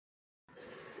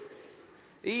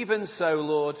Even so,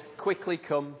 Lord, quickly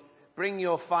come. Bring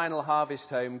your final harvest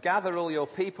home. Gather all your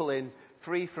people in,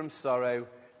 free from sorrow,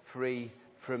 free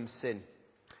from sin.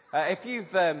 If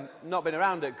you've not been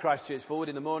around at Christchurch Forward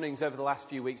in the mornings over the last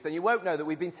few weeks, then you won't know that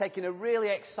we've been taking a really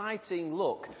exciting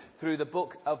look through the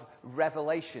book of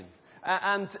Revelation.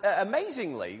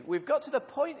 Amazingly, we've got to the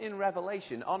point in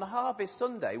Revelation on Harvest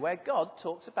Sunday where God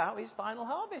talks about his final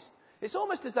harvest. It's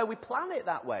almost as though we plan it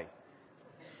that way.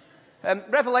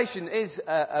 Revelation is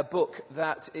a book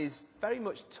that is very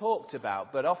much talked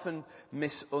about, but often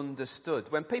misunderstood.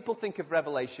 When people think of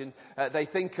Revelation, they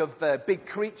think of big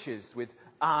creatures with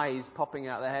eyes popping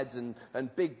out their heads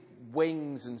and big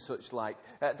wings and such like.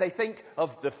 They think of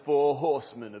the four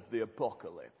horsemen of the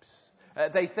apocalypse.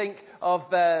 They think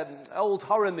of old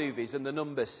horror movies and the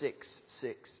number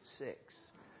 666.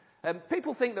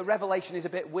 People think that Revelation is a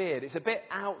bit weird. It's a bit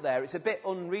out there. It's a bit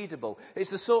unreadable. It's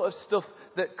the sort of stuff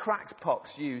that crackpots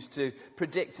use to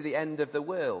predict the end of the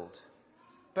world.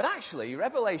 But actually,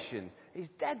 Revelation is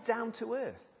dead down to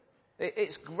earth.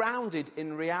 It's grounded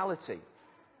in reality.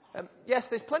 Yes,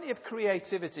 there's plenty of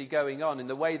creativity going on in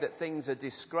the way that things are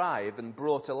described and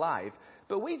brought alive,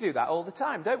 but we do that all the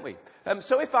time, don't we?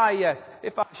 So if I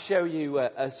show you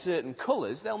certain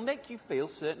colours, they'll make you feel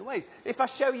certain ways. If I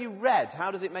show you red,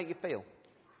 how does it make you feel?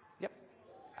 Yep,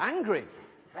 angry.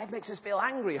 Red makes us feel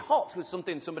angry. Hot was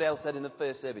something somebody else said in the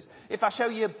first service. If I show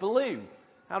you blue,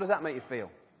 how does that make you feel?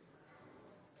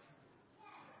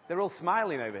 They're all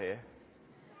smiling over here.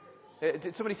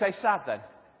 Did somebody say sad then?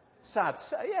 Sad.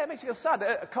 Yeah, it makes you feel sad.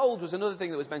 Cold was another thing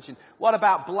that was mentioned. What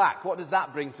about black? What does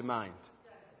that bring to mind?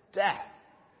 Death.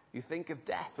 You think of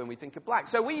death when we think of black.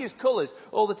 So we use colours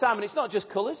all the time, and it's not just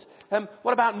colours.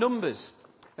 What about numbers?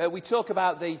 We talk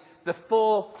about the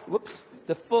four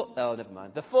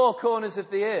corners of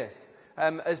the earth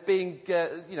as being,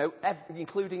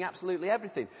 including absolutely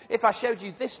everything. If I showed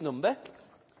you this number,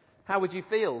 how would you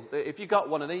feel if you got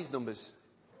one of these numbers?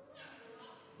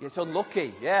 It's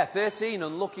unlucky. Yeah, 13,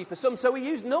 unlucky for some. So we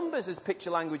use numbers as picture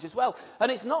language as well.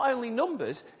 And it's not only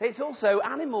numbers, it's also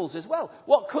animals as well.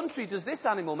 What country does this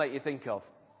animal make you think of?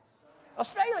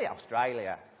 Australia.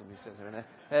 Somebody says over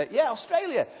there. Yeah,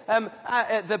 Australia.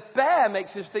 The bear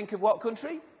makes us think of what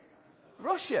country?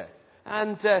 Russia.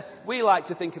 And we like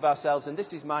to think of ourselves, and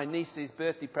this is my niece's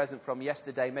birthday present from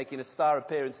yesterday, making a star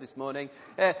appearance this morning.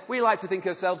 We like to think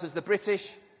of ourselves as the British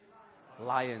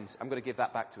Lions. I'm going to give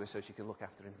that back to her so she can look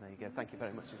after him. There you go. Thank you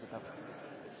very much, Isabel.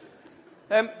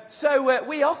 So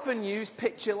we often use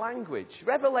picture language.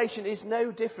 Revelation is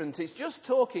no different. It's just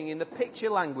talking in the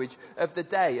picture language of the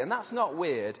day, and that's not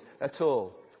weird at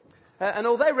all. And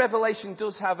although Revelation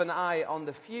does have an eye on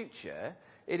the future,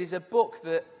 it is a book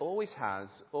that always has,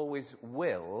 always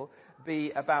will,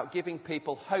 be about giving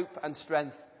people hope and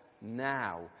strength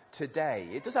now. Today.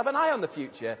 It does have an eye on the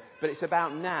future, but it's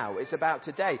about now. It's about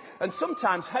today. And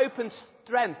sometimes hope and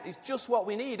strength is just what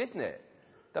we need, isn't it?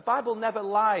 The Bible never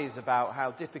lies about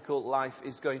how difficult life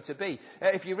is going to be.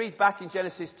 If you read back in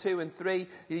Genesis 2 and 3,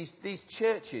 these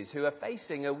churches who are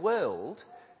facing a world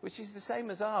which is the same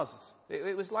as ours.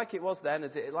 It was like it was then,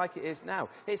 like it is now.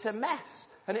 It's a mess,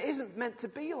 and it isn't meant to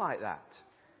be like that.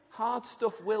 Hard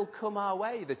stuff will come our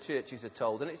way, the churches are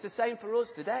told. And it's the same for us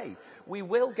today. We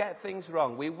will get things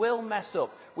wrong. We will mess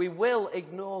up. We will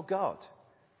ignore God.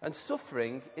 And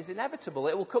suffering is inevitable.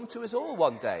 It will come to us all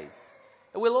one day.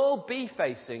 We'll all be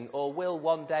facing, or will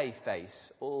one day face,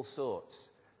 all sorts.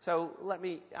 So let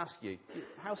me ask you,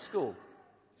 how's school?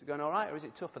 Is it going all right, or is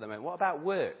it tough at the moment? What about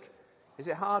work? Is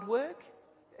it hard work?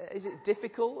 Is it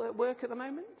difficult at work at the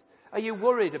moment? Are you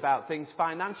worried about things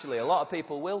financially? A lot of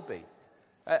people will be.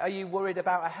 Are you worried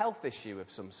about a health issue of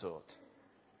some sort?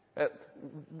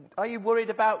 Are you worried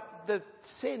about the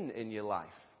sin in your life?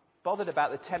 Bothered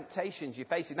about the temptations you're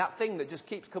facing? That thing that just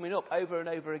keeps coming up over and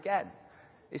over again?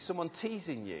 Is someone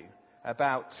teasing you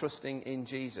about trusting in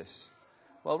Jesus?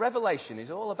 Well, Revelation is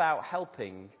all about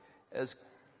helping us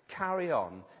carry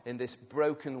on in this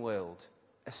broken world,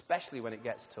 especially when it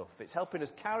gets tough. It's helping us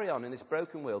carry on in this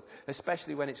broken world,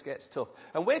 especially when it gets tough.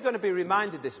 And we're going to be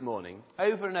reminded this morning,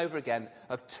 over and over again,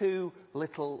 of two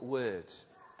little words.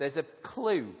 There's a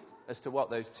clue as to what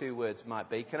those two words might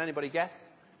be. Can anybody guess?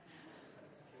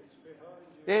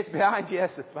 It's behind you.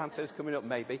 Yes, the panto's coming up,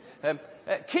 maybe.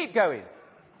 Keep going.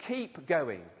 Keep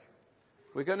going.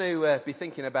 We're going to be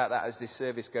thinking about that as this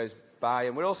service goes by.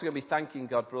 And we're also going to be thanking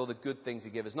God for all the good things He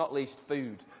gives us, not least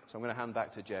food. So I'm going to hand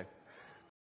back to Joe.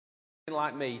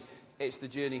 Like me, it's the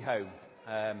journey home.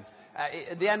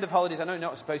 At the end of holidays, I know you're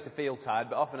not supposed to feel tired,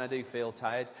 but often I do feel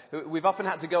tired. We've often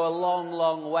had to go a long,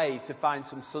 long way to find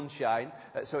some sunshine,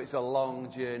 so it's a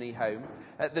long journey home.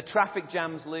 The traffic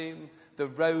jams loom, The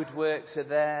roadworks are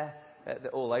there.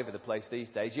 They're all over the place these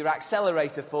days. Your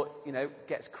accelerator foot,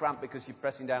 gets cramped because you're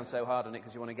pressing down so hard on it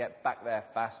because you want to get back there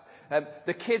fast.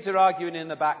 The kids are arguing in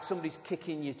the back. Somebody's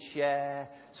kicking your chair.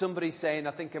 Somebody's saying,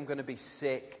 I think I'm going to be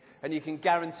sick. And you can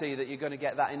guarantee that you're going to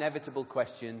get that inevitable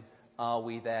question, are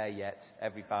we there yet?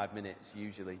 Every 5 minutes,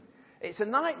 usually. It's a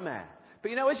nightmare.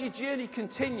 But as your journey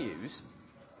continues,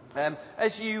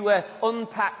 as you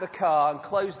unpack the car and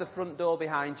close the front door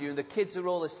behind you and the kids are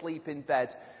all asleep in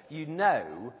bed, you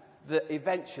know that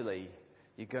eventually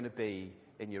you're going to be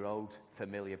in your old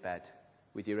familiar bed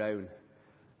with your own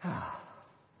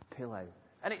pillow.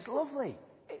 And it's lovely.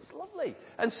 It's lovely.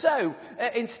 And so,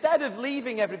 instead of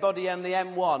leaving everybody on the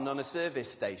M1 on a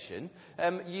service station,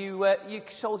 you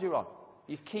soldier on.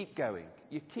 You keep going.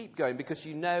 You keep going because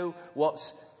you know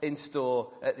what's in store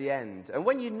at the end. And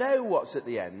when you know what's at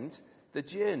the end, the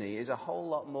journey is a whole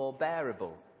lot more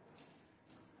bearable.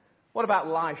 What about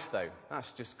life, though? That's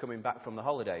just coming back from the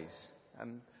holidays.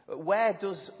 Where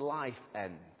does life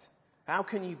end? How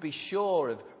can you be sure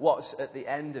of what's at the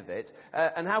end of it?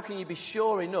 And how can you be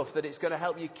sure enough that it's going to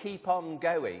help you keep on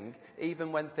going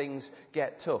even when things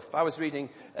get tough? I was reading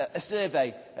a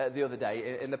survey the other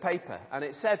day in the paper, and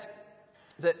it said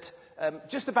that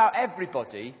just about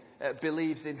everybody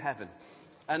believes in heaven.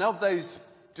 And of those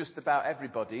just about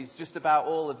everybody's, just about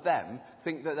all of them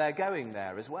think that they're going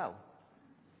there as well.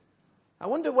 I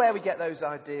wonder where we get those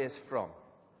ideas from.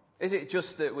 Is it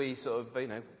just that we sort of,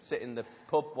 sit in the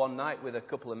pub one night with a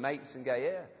couple of mates and go,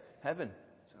 yeah, heaven,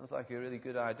 sounds like a really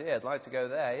good idea. I'd like to go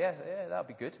there. Yeah, that'd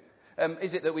be good.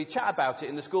 Is it that we chat about it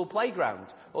in the school playground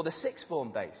or the sixth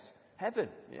form base? Heaven,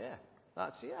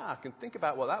 I can think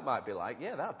about what that might be like.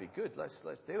 Yeah, that'd be good. Let's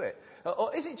do it.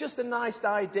 Or is it just a nice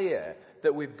idea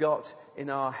that we've got in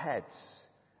our heads?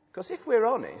 Because if we're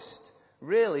honest,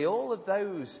 really, all of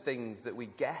those things that we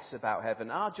guess about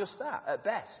heaven are just that, at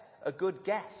best, a good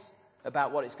guess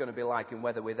about what it's going to be like and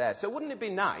whether we're there. So wouldn't it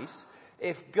be nice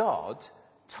if God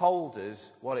told us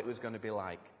what it was going to be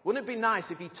like? Wouldn't it be nice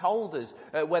if he told us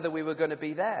whether we were going to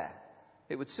be there?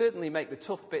 It would certainly make the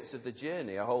tough bits of the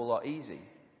journey a whole lot easier.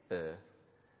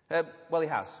 Well, he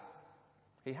has.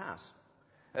 He has.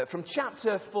 From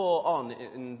chapter 4 on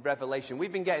in Revelation,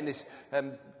 we've been getting this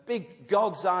big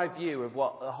God's eye view of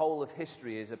what the whole of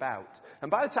history is about. And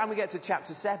by the time we get to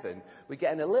chapter 7, we're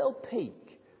getting a little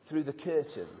peek through the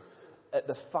curtain at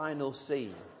the final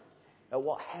scene, at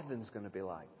what heaven's going to be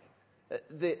like,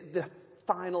 the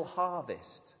final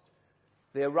harvest,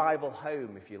 the arrival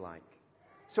home, if you like.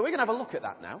 So we're going to have a look at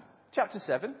that now. Chapter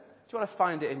 7. Do you want to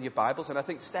find it in your Bibles? And I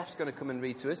think Steph's going to come and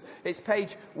read to us. It's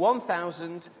page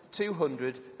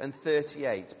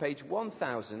 1238. Page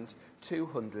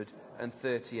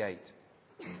 1238.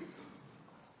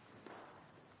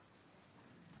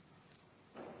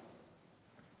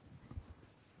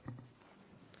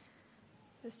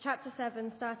 It's chapter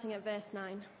 7, starting at verse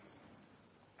 9.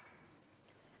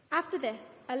 After this,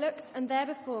 I looked, and there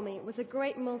before me was a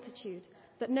great multitude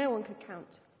that no one could count,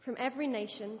 from every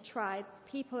nation, tribe,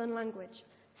 people and language,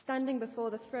 standing before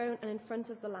the throne and in front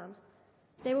of the Lamb.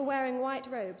 They were wearing white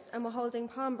robes and were holding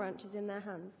palm branches in their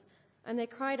hands, and they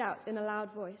cried out in a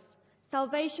loud voice,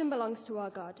 "Salvation belongs to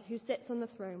our God, who sits on the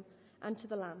throne, and to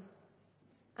the Lamb."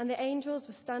 And the angels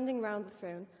were standing round the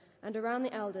throne, and around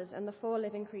the elders and the 4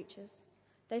 living creatures.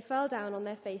 They fell down on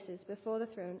their faces before the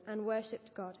throne and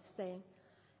worshipped God, saying,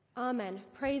 "Amen,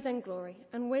 praise and glory,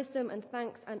 and wisdom and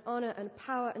thanks and honor and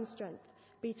power and strength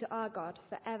be to our God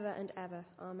for ever and ever.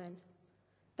 Amen."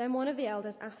 Then one of the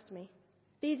elders asked me,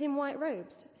 "These in white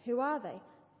robes, who are they,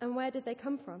 and where did they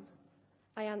come from?"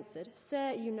 I answered,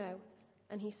 "Sir, you know."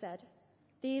 And he said,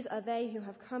 "These are they who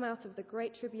have come out of the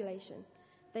great tribulation.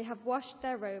 They have washed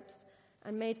their robes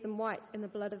and made them white in the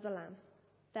blood of the Lamb.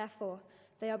 Therefore,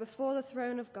 they are before the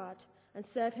throne of God and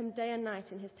serve him day and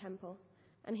night in his temple.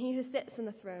 And he who sits on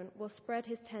the throne will spread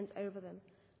his tent over them.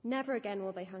 Never again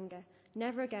will they hunger.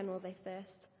 Never again will they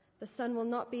thirst. The sun will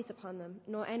not beat upon them,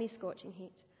 nor any scorching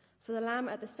heat. For the Lamb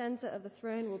at the center of the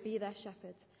throne will be their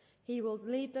shepherd. He will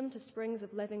lead them to springs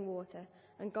of living water,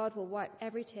 and God will wipe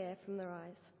every tear from their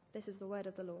eyes." This is the word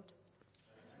of the Lord.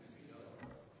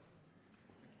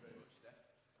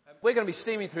 We're going to be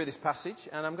steaming through this passage,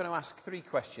 and I'm going to ask 3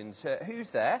 questions.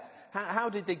 Who's there? How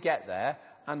did they get there?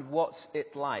 And what's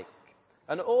it like?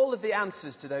 And all of the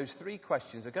answers to those 3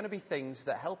 questions are going to be things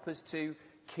that help us to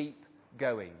keep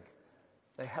going.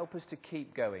 They help us to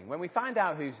keep going. When we find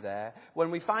out who's there, when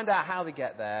we find out how they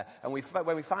get there, and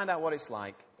when we find out what it's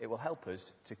like, it will help us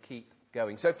to keep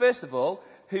going. So first of all,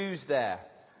 who's there?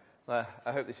 I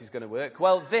hope this is going to work.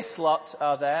 Well, this lot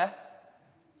are there.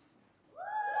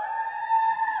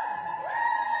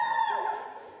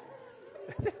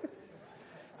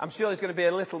 I'm sure there's going to be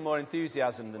a little more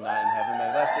enthusiasm than that in heaven,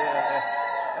 though.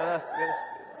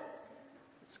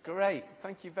 That's great.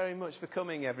 Thank you very much for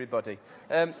coming, everybody.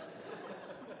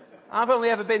 I've only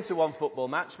ever been to one football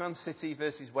match, Man City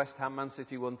versus West Ham. Man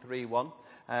City won 3-1.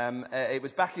 It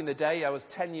was back in the day. I was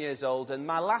 10 years old, and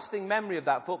my lasting memory of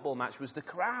that football match was the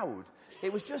crowd.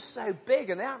 It was just so big,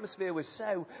 and the atmosphere was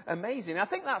so amazing. I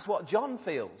think that's what John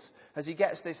feels as he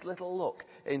gets this little look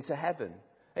into heaven.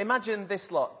 Imagine this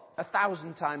lot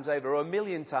 1,000 times over, or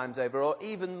 1,000,000 times over, or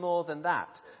even more than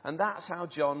that. And that's how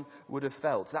John would have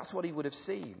felt. That's what he would have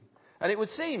seen. And it would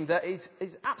seem that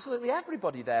is absolutely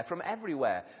everybody there from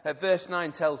everywhere. Verse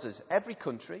 9 tells us every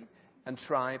country and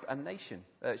tribe and nation.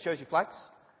 It shows you flags.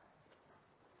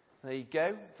 There you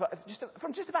go.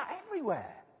 From just about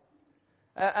everywhere.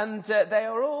 And they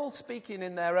are all speaking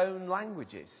in their own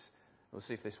languages. We'll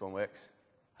see if this one works.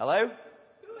 Hello?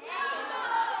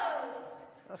 Hello!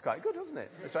 That's quite good, wasn't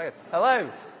it? Let's try it. Hello?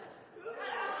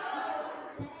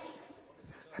 Hello!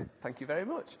 Thank you very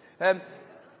much.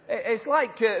 It's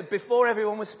like before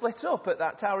everyone was split up at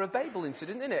that Tower of Babel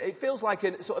incident, isn't it? It feels like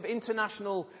a sort of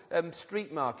international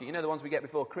street market. You know, the ones we get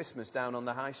before Christmas down on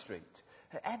the high street.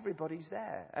 Everybody's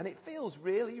there. And it feels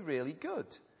really, really good.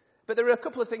 But there are a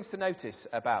couple of things to notice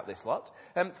about this lot.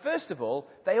 First of all,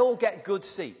 they all get good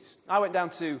seats. I went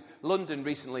down to London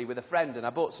recently with a friend and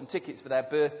I bought some tickets for their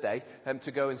birthday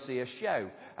to go and see a show.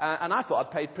 And I thought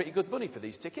I'd paid pretty good money for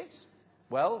these tickets.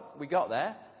 Well, we got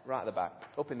there. Right at the back,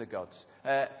 up in the gods.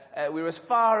 We were as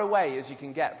far away as you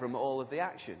can get from all of the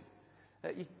action.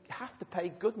 You have to pay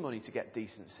good money to get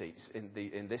decent seats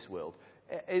in this world.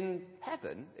 In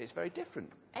heaven, it's very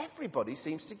different. Everybody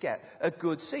seems to get a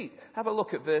good seat. Have a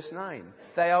look at verse 9.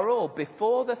 They are all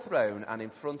before the throne and in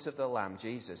front of the Lamb,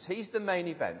 Jesus. He's the main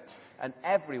event, and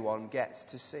everyone gets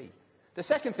to see. The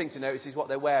second thing to notice is what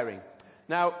they're wearing.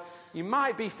 Now, you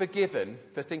might be forgiven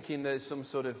for thinking there's some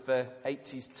sort of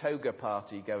 80s toga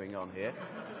party going on here.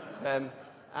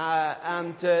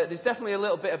 There's definitely a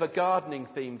little bit of a gardening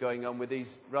theme going on with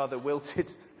these rather wilted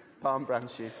palm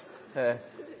branches.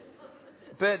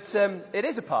 But it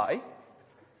is a party.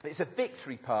 It's a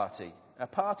victory party. A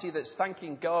party that's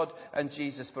thanking God and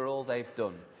Jesus for all they've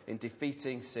done in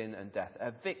defeating sin and death.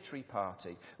 A victory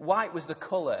party. White was the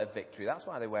colour of victory. That's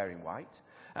why they're wearing white.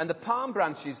 And the palm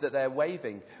branches that they're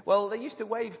waving, well, they used to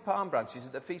wave palm branches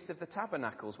at the Feast of the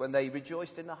Tabernacles when they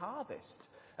rejoiced in the harvest.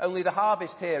 Only the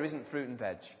harvest here isn't fruit and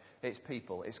veg. It's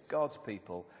people. It's God's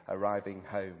people arriving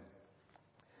home.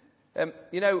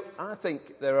 I think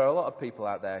there are a lot of people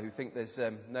out there who think there's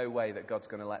no way that God's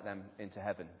going to let them into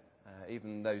heaven.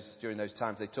 Even during those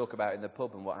times they talk about in the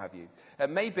pub and what have you.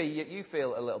 Maybe you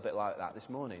feel a little bit like that this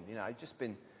morning. You know, I've just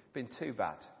been too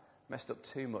bad. Messed up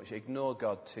too much. Ignored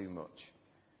God too much.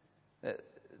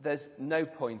 There's no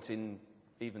point in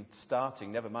even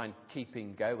starting, never mind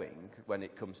keeping going when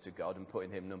it comes to God and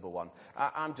putting him number one.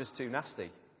 I'm just too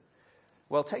nasty.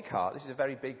 Well, take heart. This is a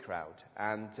very big crowd.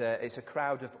 And it's a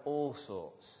crowd of all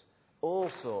sorts.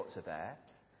 All sorts are there.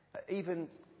 Even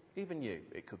you,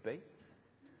 it could be.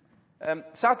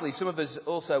 Sadly, some of us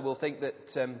also will think that,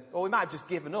 or we might have just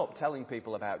given up telling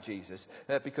people about Jesus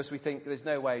because we think there's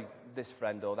no way this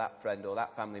friend or that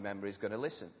family member is going to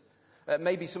listen.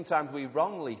 Maybe sometimes we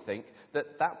wrongly think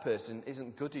that person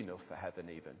isn't good enough for heaven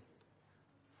even.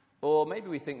 Or maybe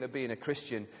we think that being a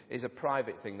Christian is a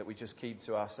private thing that we just keep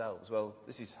to ourselves. Well,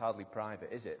 this is hardly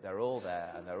private, is it? They're all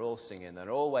there and they're all singing,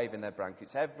 they're all waving their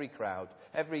blankets, every crowd,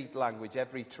 every language,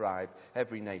 every tribe,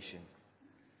 every nation.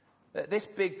 This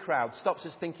big crowd stops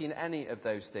us thinking any of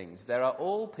those things. There are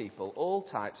all people, all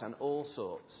types and all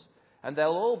sorts. And they'll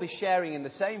all be sharing in the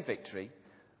same victory,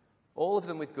 all of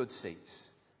them with good seats.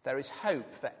 There is hope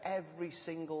for every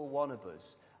single one of us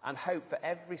and hope for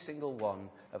every single one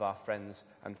of our friends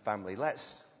and family. Let's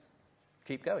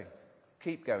keep going.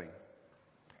 Keep going.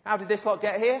 How did this lot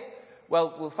get here?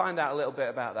 Well, we'll find out a little bit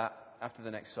about that after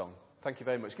the next song. Thank you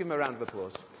very much. Give them a round of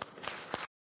applause.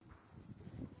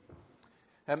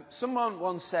 Someone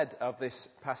once said of this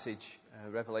passage,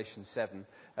 Revelation 7,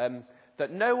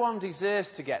 that no one deserves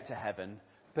to get to heaven,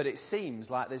 but it seems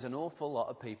like there's an awful lot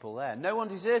of people there. No one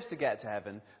deserves to get to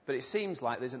heaven, but it seems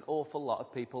like there's an awful lot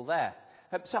of people there.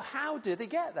 So how do they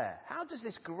get there? How does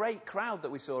this great crowd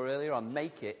that we saw earlier on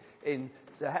make it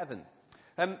into heaven?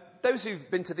 Those who've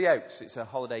been to the Oaks, it's a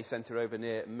holiday centre over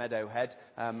near Meadowhead,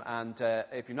 and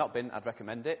if you've not been, I'd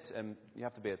recommend it. You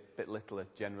have to be a bit littler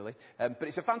generally, but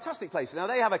it's a fantastic place. Now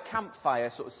they have a campfire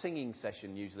sort of singing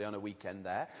session usually on a weekend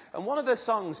there, and one of the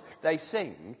songs they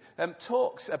sing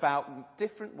talks about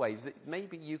different ways that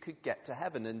maybe you could get to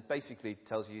heaven, and basically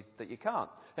tells you that you can't.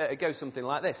 It goes something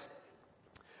like this.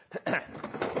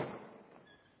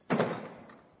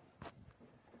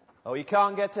 Oh, you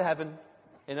can't get to heaven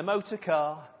in a motor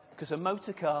car because a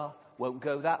motor car won't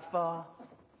go that far.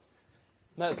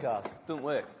 Motor cars don't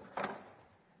work.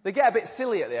 They get a bit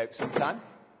silly at the Oaks sometimes.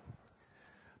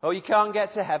 Oh, you can't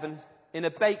get to heaven in a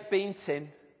baked bean tin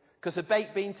because a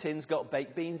baked bean tin's got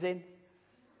baked beans in.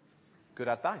 Good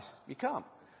advice. You can't.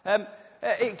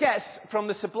 It gets from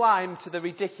the sublime to the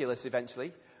ridiculous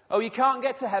eventually. Oh, you can't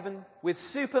get to heaven with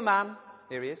Superman.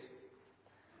 Here he is.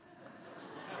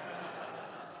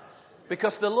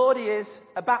 Because the Lord, he is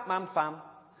a Batman fan.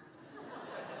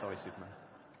 Sorry, Superman.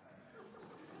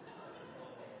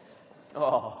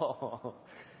 Oh.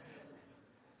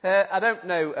 I don't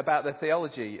know about the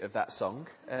theology of that song.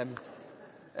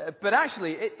 But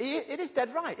actually, it is dead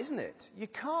right, isn't it? You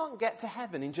can't get to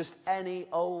heaven in just any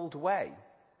old way.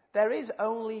 There is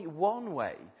only one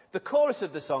way. The chorus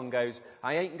of the song goes,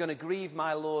 I ain't going to grieve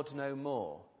my Lord no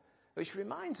more. Which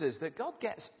reminds us that God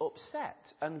gets upset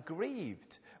and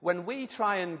grieved when we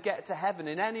try and get to heaven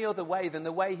in any other way than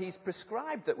the way he's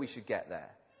prescribed that we should get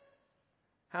there.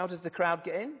 How does the crowd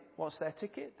get in? What's their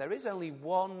ticket? There is only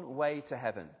one way to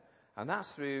heaven, and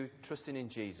that's through trusting in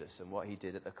Jesus and what he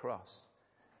did at the cross.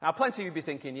 Now, plenty of you will be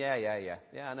thinking, yeah,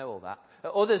 I know all that.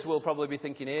 Others will probably be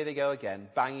thinking, here they go again,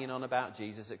 banging on about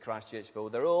Jesus at Christchurch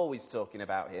Bull. They're always talking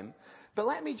about him. But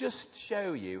let me just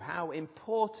show you how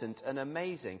important and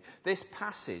amazing this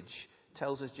passage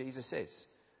tells us Jesus is.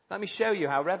 Let me show you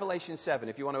how Revelation 7,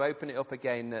 if you want to open it up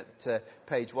again at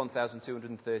page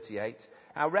 1238,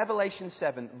 how Revelation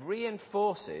 7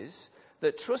 reinforces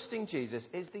that trusting Jesus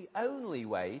is the only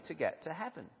way to get to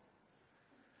heaven.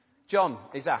 John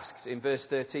is asked in verse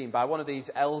 13 by one of these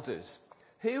elders,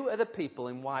 who are the people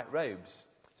in white robes?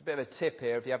 It's a bit of a tip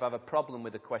here if you ever have a problem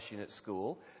with a question at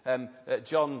school.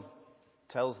 John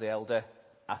tells the elder,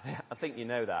 I think you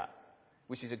know that,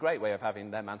 which is a great way of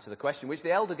having them answer the question, which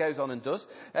the elder goes on and does.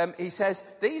 He says,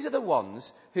 these are the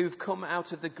ones who've come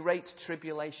out of the great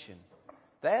tribulation.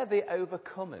 They're the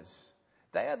overcomers.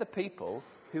 They are the people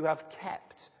who have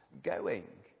kept going.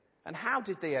 And how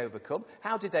did they overcome?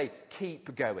 How did they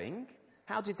keep going?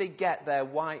 How did they get their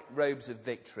white robes of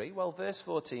victory? Well, verse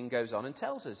 14 goes on and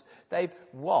tells us they've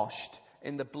washed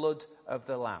in the blood of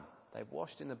the Lamb. They've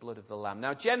washed in the blood of the Lamb.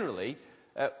 Now, generally,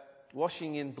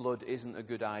 washing in blood isn't a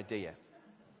good idea.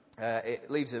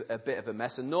 It leaves a bit of a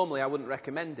mess, and normally I wouldn't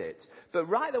recommend it. But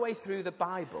right the way through the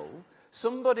Bible,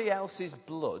 somebody else's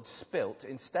blood spilt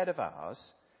instead of ours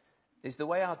is the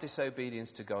way our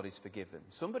disobedience to God is forgiven.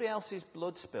 Somebody else's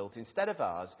blood spilt instead of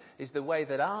ours is the way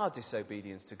that our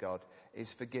disobedience to God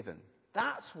is forgiven.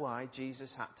 That's why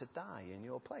Jesus had to die in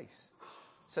your place.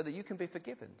 So that you can be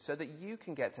forgiven. So that you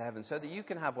can get to heaven. So that you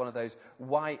can have one of those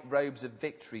white robes of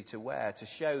victory to wear to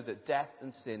show that death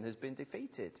and sin has been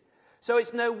defeated. So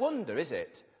it's no wonder, is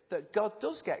it, that God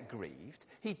does get grieved.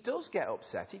 He does get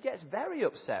upset. He gets very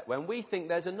upset when we think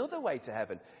there's another way to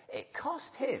heaven. It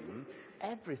cost him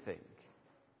everything.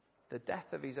 The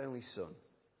death of his only son.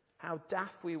 How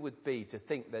daft we would be to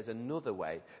think there's another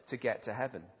way to get to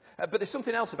heaven. But there's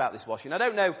something else about this washing. I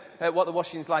don't know what the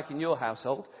washing's like in your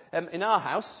household. In our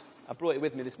house, I brought it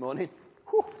with me this morning.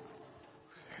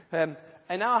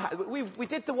 In our we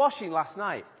did the washing last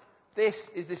night. This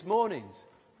is this morning's.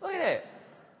 Look at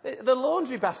it. The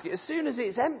laundry basket, as soon as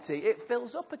it's empty, it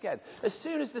fills up again. As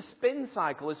soon as the spin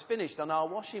cycle is finished on our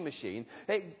washing machine,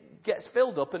 it gets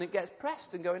filled up and it gets pressed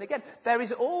and going again. There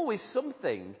is always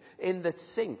something in the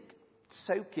sink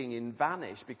soaking in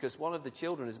vanish because one of the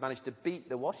children has managed to beat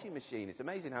the washing machine. It's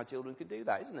amazing how children can do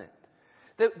that, isn't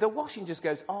it? The washing just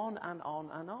goes on and on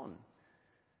and on.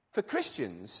 For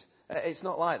Christians, it's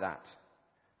not like that.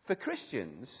 For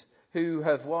Christians who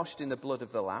have washed in the blood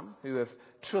of the Lamb, who have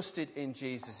trusted in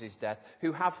Jesus' death,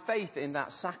 who have faith in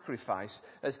that sacrifice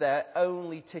as their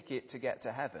only ticket to get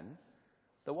to heaven,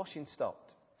 the washing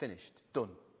stopped, finished,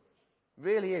 done.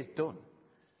 Really is done.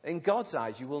 In God's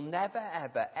eyes, you will never,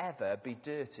 ever, ever be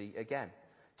dirty again.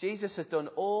 Jesus has done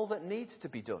all that needs to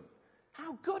be done.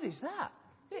 How good is that?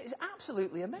 It is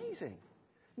absolutely amazing.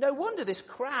 No wonder this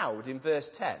crowd in verse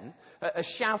 10 are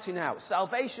shouting out,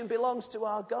 salvation belongs to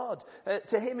our God,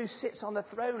 to him who sits on the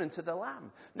throne and to the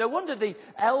Lamb. No wonder the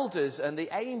elders and the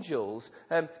angels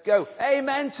go,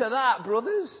 amen to that,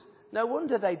 brothers. No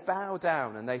wonder they bow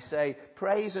down and they say,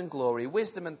 praise and glory,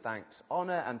 wisdom and thanks,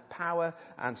 honour and power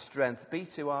and strength be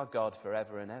to our God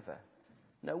forever and ever.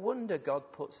 No wonder God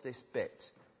puts this bit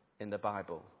in the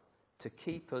Bible to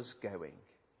keep us going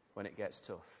when it gets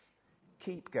tough.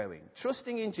 Keep going.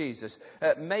 Trusting in Jesus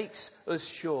makes us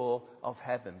sure of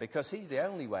heaven because he's the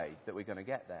only way that we're going to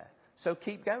get there. So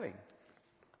keep going.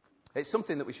 It's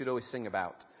something that we should always sing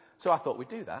about. So I thought we'd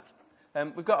do that.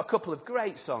 We've got a couple of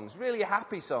great songs, really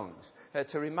happy songs,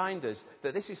 to remind us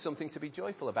that this is something to be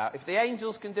joyful about. If the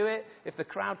angels can do it, if the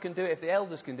crowd can do it, if the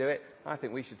elders can do it, I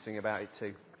think we should sing about it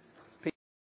too.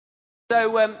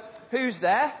 So, who's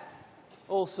there?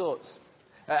 All sorts.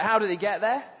 How do they get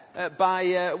there?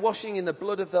 By washing in the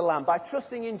blood of the Lamb, by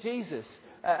trusting in Jesus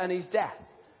and his death.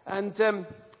 And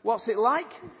what's it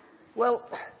like? Well,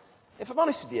 if I'm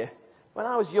honest with you, when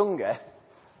I was younger,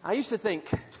 I used to think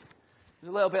it was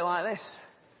a little bit like this.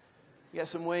 You get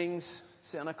some wings,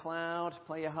 sit on a cloud,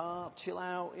 play your harp, chill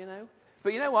out, you know.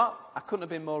 But you know what? I couldn't have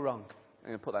been more wrong. I'm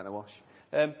going to put that in the wash.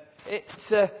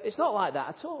 It's not like that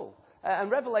at all.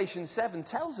 And Revelation 7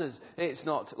 tells us it's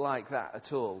not like that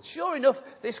at all. Sure enough,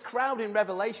 this crowd in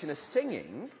Revelation are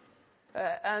singing,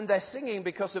 and they're singing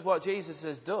because of what Jesus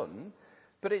has done,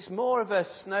 but it's more of a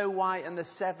Snow White and the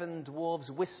Seven Dwarfs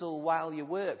whistle while you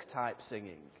work type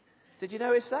singing. Did you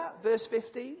notice that? Verse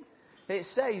 15? It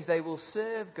says they will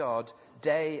serve God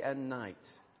day and night.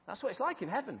 That's what it's like in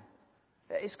heaven.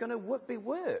 It's going to be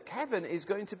work. Heaven is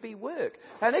going to be work.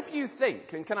 And if you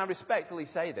think, and can I respectfully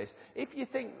say this, if you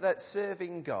think that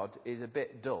serving God is a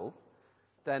bit dull,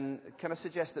 then can I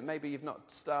suggest that maybe you've not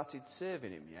started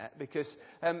serving him yet? Because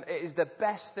it is the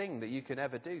best thing that you can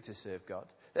ever do to serve God.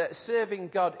 Serving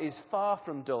God is far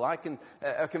from dull. I can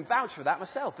vouch for that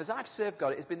myself. As I've served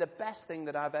God, it's been the best thing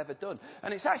that I've ever done.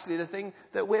 And it's actually the thing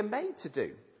that we're made to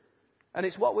do. And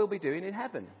it's what we'll be doing in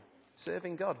heaven.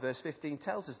 Serving God, verse 15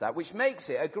 tells us that, which makes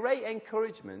it a great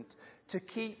encouragement to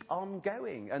keep on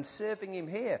going and serving him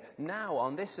here, now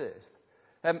on this earth.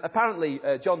 Apparently,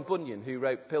 John Bunyan, who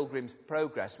wrote Pilgrim's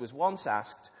Progress, was once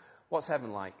asked, what's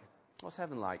heaven like? What's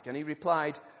heaven like? And he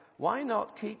replied, why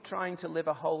not keep trying to live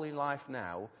a holy life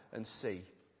now and see?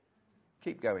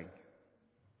 Keep going.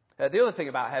 The other thing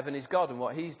about heaven is God and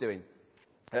what he's doing.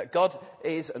 God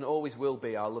is and always will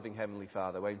be our loving Heavenly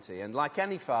Father, won't he? And like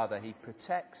any father, he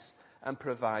protects and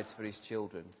provides for his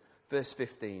children. Verse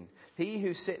 15, he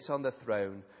who sits on the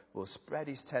throne will spread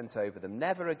his tent over them.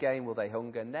 Never again will they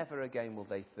hunger, never again will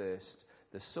they thirst.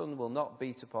 The sun will not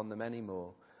beat upon them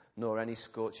anymore, nor any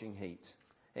scorching heat.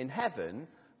 In heaven,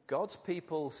 God's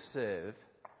people serve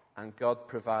and God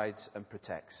provides and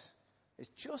protects. It's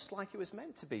just like it was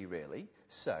meant to be, really.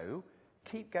 So,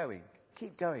 keep going.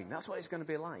 Keep going. That's what it's going to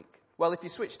be like. Well, if you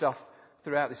switched off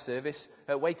throughout this service,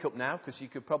 wake up now, because you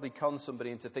could probably con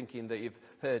somebody into thinking that you've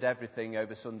heard everything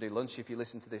over Sunday lunch if you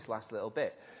listen to this last little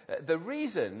bit. The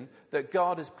reason that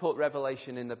God has put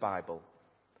Revelation in the Bible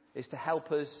is to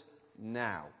help us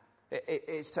now.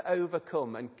 It's to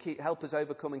overcome and help us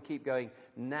overcome and keep going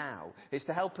now. It's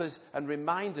to help us and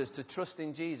remind us to trust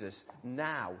in Jesus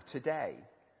now, today.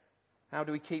 How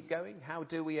do we keep going? How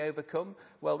do we overcome?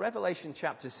 Well, Revelation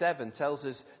chapter 7 tells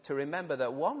us to remember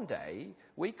that one day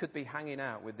we could be hanging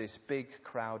out with this big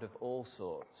crowd of all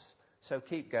sorts. So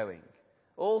keep going.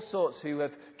 All sorts who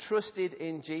have trusted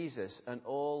in Jesus and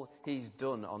all he's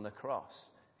done on the cross.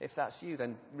 If that's you,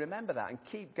 then remember that and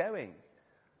keep going.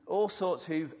 All sorts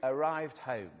who've arrived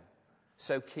home.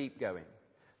 So keep going.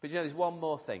 But you know, there's one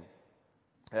more thing.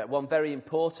 One very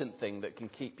important thing that can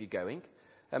keep you going.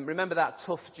 Remember that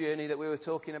tough journey that we were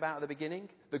talking about at the beginning?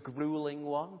 The grueling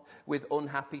one with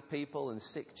unhappy people and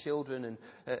sick children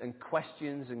and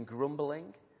questions and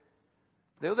grumbling?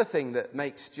 The other thing that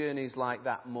makes journeys like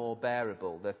that more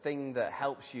bearable, the thing that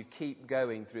helps you keep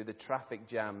going through the traffic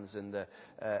jams and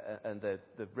the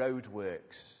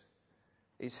roadworks,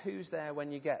 is who's there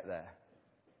when you get there?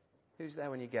 Who's there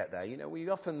when you get there? You know, we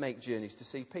often make journeys to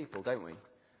see people, don't we?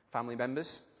 Family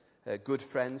members. Good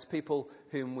friends, people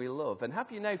whom we love. And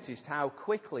have you noticed how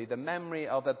quickly the memory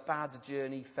of a bad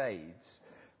journey fades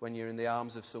when you're in the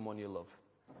arms of someone you love?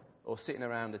 Or sitting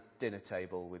around a dinner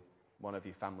table with one of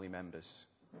your family members?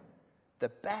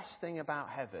 The best thing about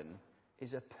heaven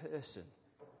is a person.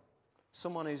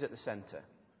 Someone who's at the centre.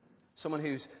 Someone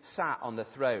who's sat on the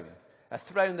throne. A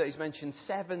throne that is mentioned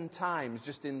 7 times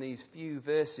just in these few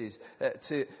verses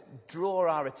to draw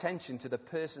our attention to the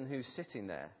person who's sitting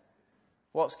there.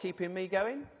 What's keeping me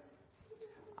going?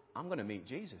 I'm going to meet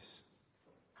Jesus.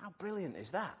 How brilliant is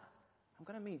that? I'm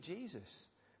going to meet Jesus.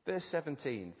 Verse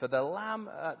 17, for the Lamb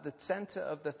at the centre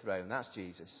of the throne, that's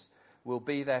Jesus, will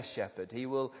be their shepherd. He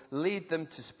will lead them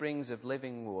to springs of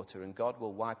living water, and God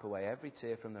will wipe away every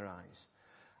tear from their eyes.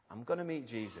 I'm going to meet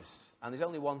Jesus. And there's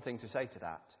only one thing to say to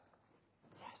that.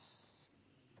 Yes.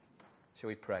 Shall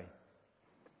we pray?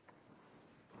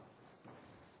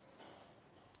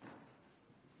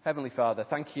 Heavenly Father,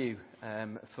 thank you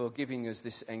for giving us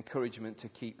this encouragement to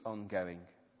keep on going.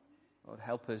 Lord,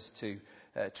 help us to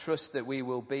trust that we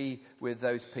will be with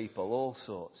those people, all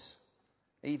sorts,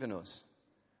 even us.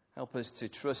 Help us to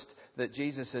trust that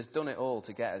Jesus has done it all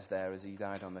to get us there as he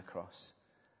died on the cross.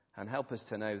 And help us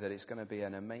to know that it's going to be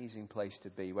an amazing place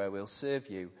to be, where we'll serve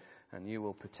you and you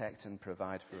will protect and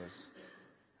provide for us.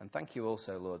 And thank you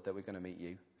also, Lord, that we're going to meet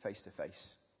you face to face.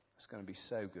 It's going to be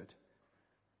so good.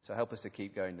 So help us to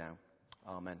keep going now.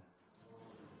 Amen.